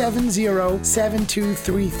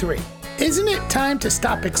 844-370-7233. Isn't it time to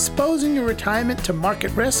stop exposing your retirement to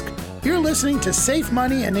market risk? You're listening to Safe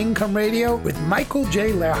Money and Income Radio with Michael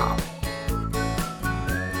J. Lehrhoff.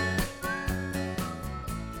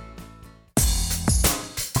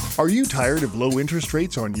 Are you tired of low interest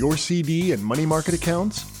rates on your CD and money market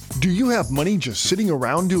accounts? Do you have money just sitting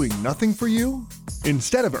around doing nothing for you?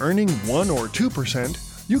 Instead of earning 1 or 2%,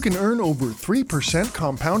 you can earn over 3%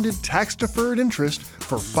 compounded tax-deferred interest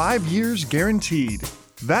for 5 years guaranteed.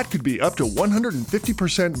 That could be up to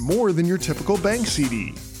 150% more than your typical bank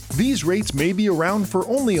CD. These rates may be around for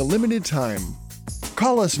only a limited time.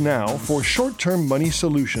 Call us now for short-term money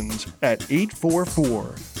solutions at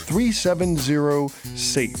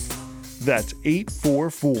 844-370-SAFE. That's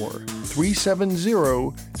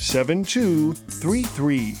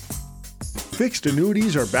 844-370-7233. Fixed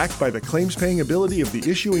annuities are backed by the claims-paying ability of the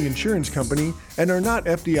issuing insurance company and are not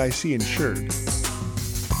FDIC insured.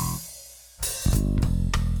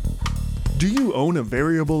 Do you own a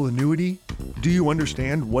variable annuity? Do you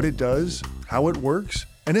understand what it does, how it works,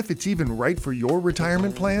 and if it's even right for your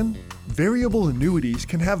retirement plan? Variable annuities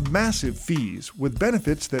can have massive fees with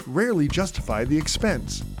benefits that rarely justify the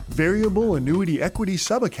expense. Variable annuity equity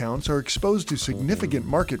subaccounts are exposed to significant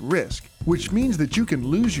market risk, which means that you can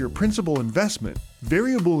lose your principal investment.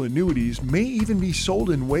 Variable annuities may even be sold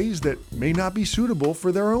in ways that may not be suitable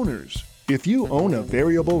for their owners. If you own a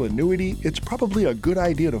variable annuity, it's probably a good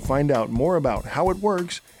idea to find out more about how it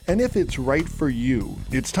works and if it's right for you.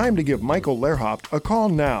 It's time to give Michael Lehrhoff a call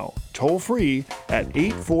now, toll-free at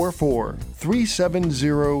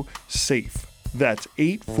 844-370-SAFE. That's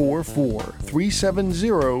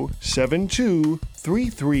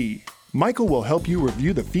 844-370-7233. Michael will help you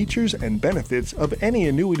review the features and benefits of any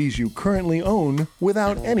annuities you currently own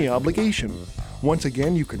without any obligation. Once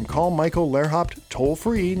again, you can call Michael Lehrhoff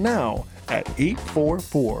toll-free now at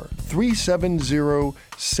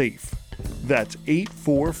 844-370-SAFE. That's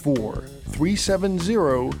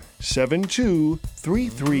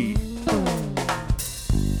 844-370-7233.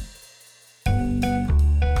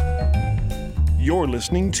 You're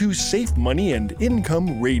listening to Safe Money and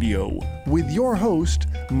Income Radio with your host,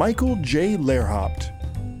 Michael J. Lehrhoff.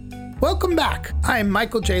 Welcome back. I'm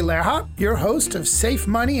Michael J. Lehrhoff, your host of Safe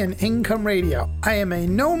Money and Income Radio. I am a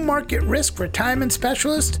no market risk retirement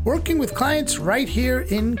specialist working with clients right here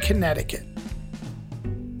in Connecticut.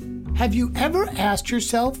 Have you ever asked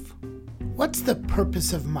yourself, what's the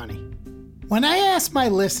purpose of money? When I ask my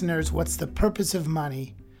listeners what's the purpose of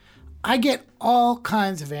money, I get all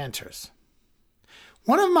kinds of answers.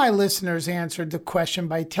 One of my listeners answered the question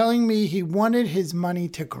by telling me he wanted his money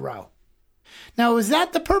to grow. Now, is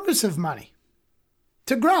that the purpose of money?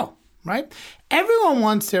 To grow, right? Everyone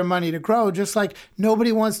wants their money to grow, just like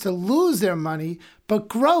nobody wants to lose their money, but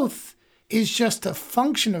growth is just a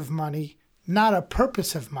function of money, not a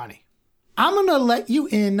purpose of money. I'm going to let you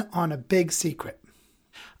in on a big secret.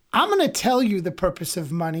 I'm going to tell you the purpose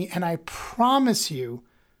of money, and I promise you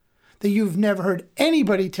that you've never heard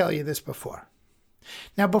anybody tell you this before.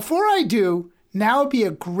 Now, before I do, now would be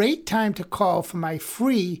a great time to call for my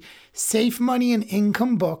free Safe Money and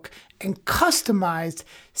Income book and customized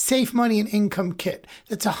Safe Money and Income kit.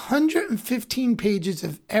 That's 115 pages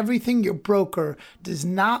of everything your broker does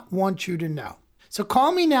not want you to know. So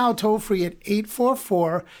call me now toll-free at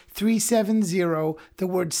 844-370, the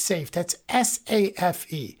word SAFE. That's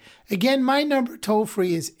SAFE. Again, my number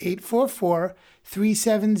toll-free is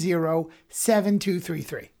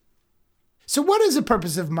 844-370-7233. So what is the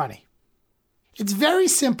purpose of money? It's very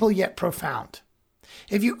simple yet profound.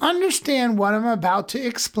 If you understand what I'm about to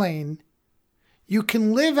explain, you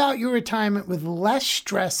can live out your retirement with less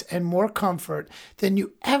stress and more comfort than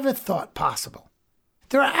you ever thought possible.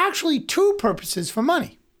 There are actually two purposes for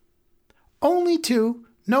money. Only two,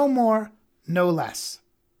 no more, no less.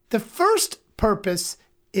 The first purpose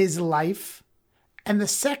is life, and the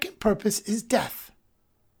second purpose is death.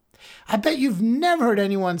 I bet you've never heard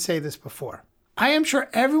anyone say this before. I am sure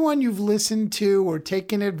everyone you've listened to or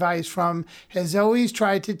taken advice from has always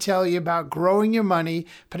tried to tell you about growing your money,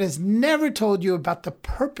 but has never told you about the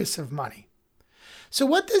purpose of money. So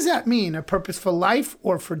what does that mean, a purpose for life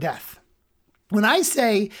or for death? When I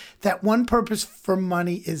say that one purpose for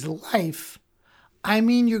money is life, I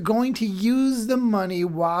mean you're going to use the money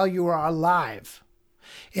while you are alive.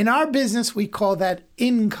 In our business, we call that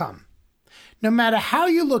income. No matter how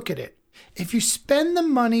you look at it, if you spend the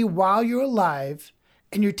money while you're alive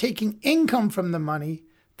and you're taking income from the money,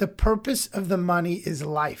 the purpose of the money is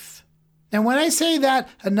life. Now, when I say that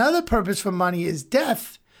another purpose for money is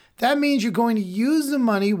death, that means you're going to use the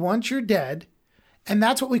money once you're dead, and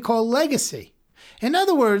that's what we call legacy. In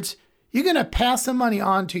other words, you're going to pass the money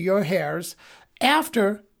on to your heirs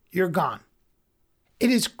after you're gone. It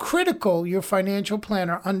is critical your financial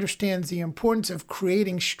planner understands the importance of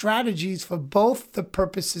creating strategies for both the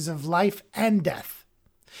purposes of life and death.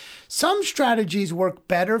 Some strategies work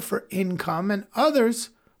better for income and others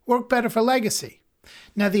work better for legacy.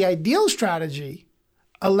 Now, the ideal strategy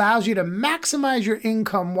allows you to maximize your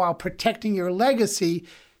income while protecting your legacy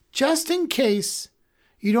just in case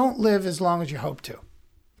you don't live as long as you hope to.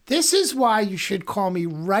 This is why you should call me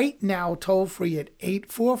right now toll-free at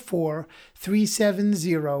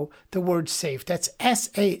 844-370, the word SAFE. That's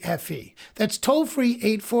S-A-F-E. That's toll-free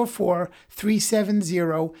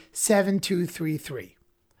 844-370-7233.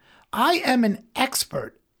 I am an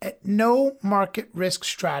expert at no market risk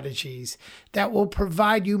strategies that will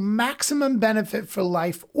provide you maximum benefit for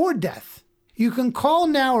life or death. You can call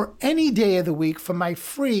now or any day of the week for my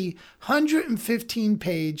free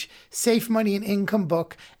 115-page Safe Money and Income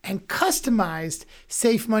book and customized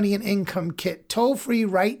Safe Money and Income kit toll-free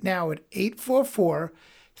right now at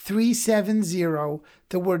 844-370,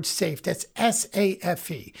 the word SAFE. That's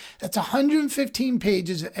S-A-F-E. That's 115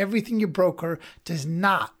 pages of everything your broker does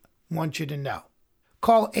not want you to know.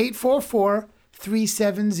 Call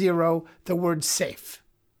 844-370, the word SAFE.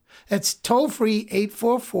 That's toll-free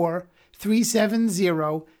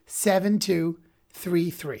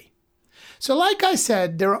 844-370-7233. So like I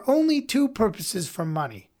said, there are only two purposes for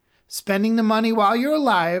money: spending the money while you're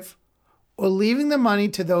alive or leaving the money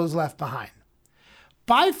to those left behind.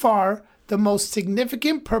 By far, the most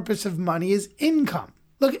significant purpose of money is income.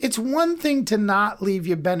 Look, it's one thing to not leave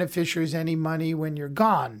your beneficiaries any money when you're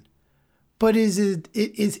gone, but it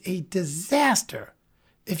is a disaster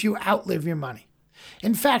if you outlive your money.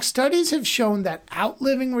 In fact, studies have shown that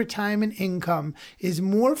outliving retirement income is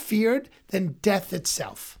more feared than death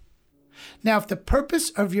itself. Now, if the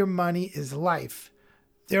purpose of your money is life,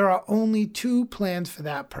 there are only two plans for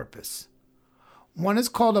that purpose. One is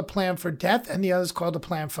called a plan for death, and the other is called a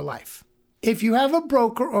plan for life. If you have a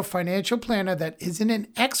broker or financial planner that isn't an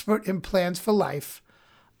expert in plans for life,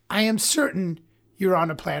 I am certain you're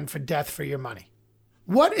on a plan for death for your money.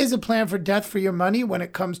 What is a plan for death for your money when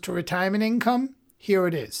it comes to retirement income? Here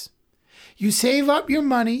it is. You save up your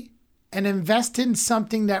money and invest in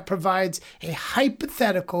something that provides a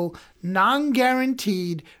hypothetical,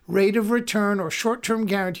 non-guaranteed rate of return or short-term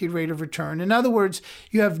guaranteed rate of return. In other words,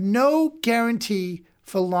 you have no guarantee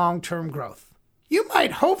for long-term growth. You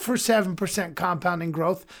might hope for 7% compounding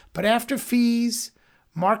growth, but after fees,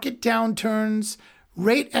 market downturns,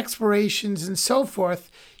 rate expirations, and so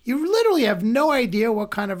forth, you literally have no idea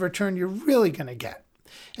what kind of return you're really going to get.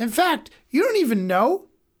 In fact, you don't even know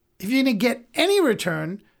if you're going to get any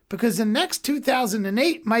return because the next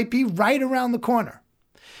 2008 might be right around the corner.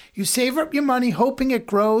 You save up your money hoping it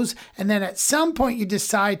grows, and then at some point you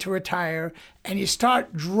decide to retire and you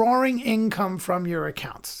start drawing income from your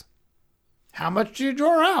accounts. How much do you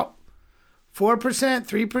draw out? 4%,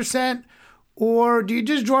 3%? Or do you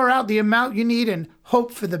just draw out the amount you need and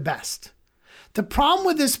hope for the best? The problem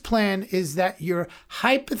with this plan is that your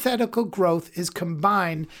hypothetical growth is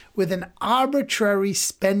combined with an arbitrary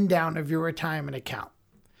spend down of your retirement account.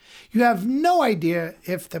 You have no idea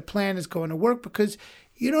if the plan is going to work because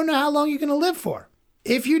you don't know how long you're going to live for.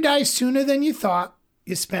 If you die sooner than you thought,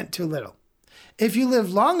 you spent too little. If you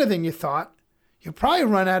live longer than you thought, you'll probably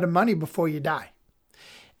run out of money before you die.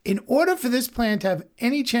 In order for this plan to have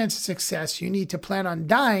any chance of success, you need to plan on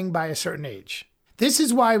dying by a certain age. This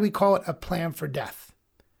is why we call it a plan for death.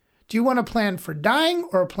 Do you want a plan for dying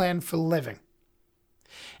or a plan for living?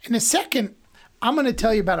 In a second, I'm going to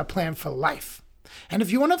tell you about a plan for life. And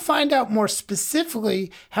if you want to find out more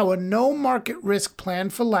specifically how a no market risk plan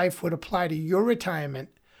for life would apply to your retirement,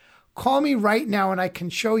 call me right now and I can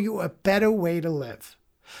show you a better way to live.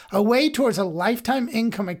 A way towards a lifetime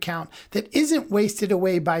income account that isn't wasted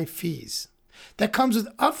away by fees. That comes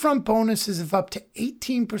with upfront bonuses of up to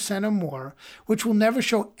 18% or more, which will never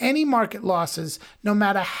show any market losses no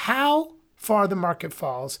matter how far the market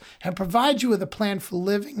falls, and provide you with a plan for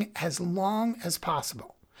living as long as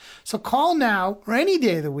possible. So call now or any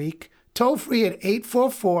day of the week, toll free at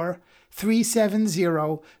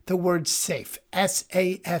 844-370, the word SAFE,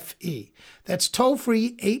 S-A-F-E. That's toll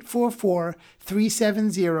free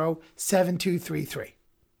 844-370-7233.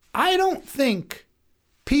 I don't think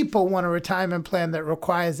people want a retirement plan that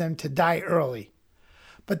requires them to die early,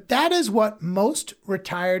 but that is what most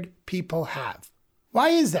retired people have. Why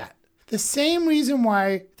is that? The same reason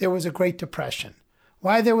why there was a Great Depression,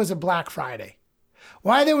 why there was a Black Friday,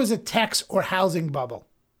 why there was a tech or housing bubble.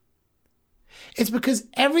 It's because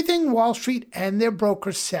everything Wall Street and their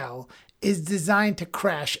brokers sell is designed to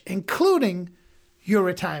crash, including your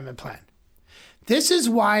retirement plan. This is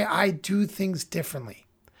why I do things differently.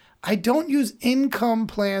 I don't use income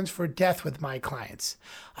plans for death with my clients.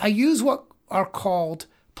 I use what are called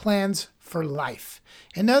plans for life.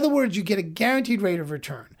 In other words, you get a guaranteed rate of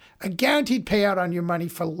return, a guaranteed payout on your money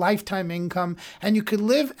for lifetime income, and you can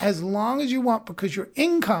live as long as you want because your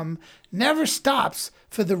income never stops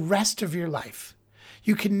for the rest of your life.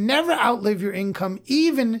 You can never outlive your income,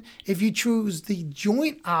 even if you choose the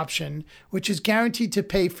joint option, which is guaranteed to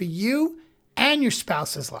pay for you and your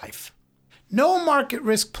spouse's life. No market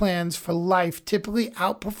risk plans for life typically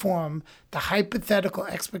outperform the hypothetical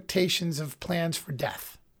expectations of plans for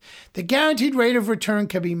death. The guaranteed rate of return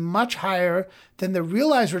can be much higher than the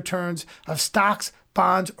realized returns of stocks,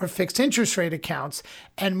 bonds, or fixed interest rate accounts,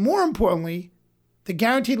 and more importantly, the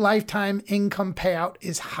guaranteed lifetime income payout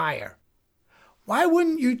is higher. Why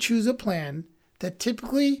wouldn't you choose a plan that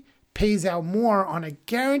typically pays out more on a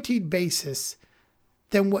guaranteed basis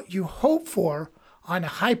than what you hope for on a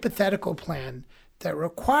hypothetical plan that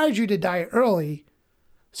requires you to die early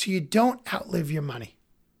so you don't outlive your money?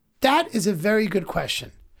 That is a very good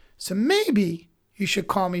question. So maybe you should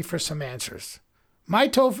call me for some answers. My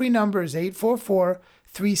toll-free number is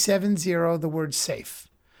 844-370, the word SAFE.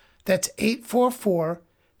 That's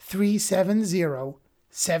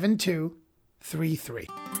 844-370-7233.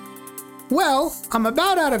 Well, I'm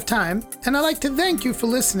about out of time, and I'd like to thank you for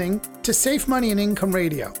listening to Safe Money and Income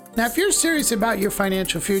Radio. Now, if you're serious about your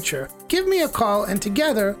financial future, give me a call, and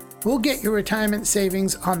together, we'll get your retirement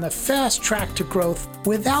savings on the fast track to growth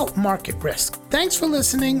without market risk. Thanks for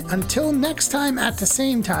listening. Until next time at the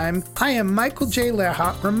same time, I am Michael J.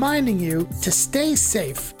 Lehrhop reminding you to stay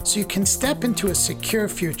safe so you can step into a secure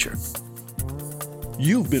future.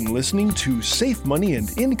 You've been listening to Safe Money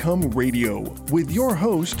and Income Radio with your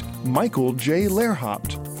host, Michael J.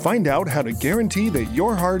 Lehrhop. Find out how to guarantee that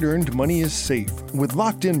your hard-earned money is safe with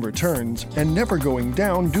locked-in returns and never going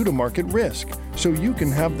down due to market risk, so you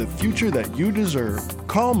can have the future that you deserve.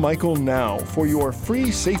 Call Michael now for your free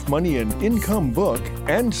Safe Money and Income book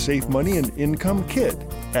and Safe Money and Income kit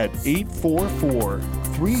at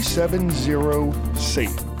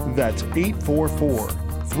 844-370-SAFE. That's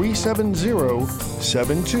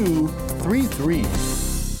 844-370-7233.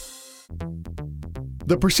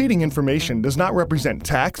 The preceding information does not represent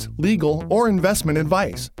tax, legal, or investment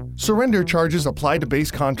advice. Surrender charges apply to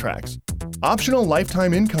base contracts. Optional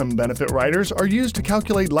lifetime income benefit riders are used to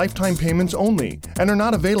calculate lifetime payments only and are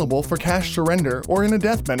not available for cash surrender or in a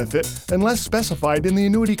death benefit unless specified in the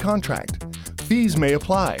annuity contract. Fees may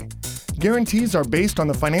apply. Guarantees are based on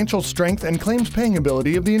the financial strength and claims paying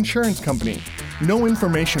ability of the insurance company. No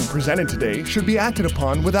information presented today should be acted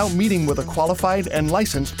upon without meeting with a qualified and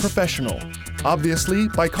licensed professional. Obviously,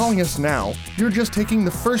 by calling us now, you're just taking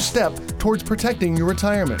the first step towards protecting your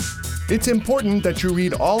retirement. It's important that you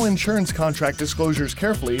read all insurance contract disclosures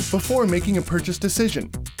carefully before making a purchase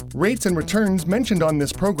decision. Rates and returns mentioned on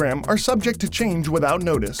this program are subject to change without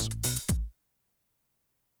notice.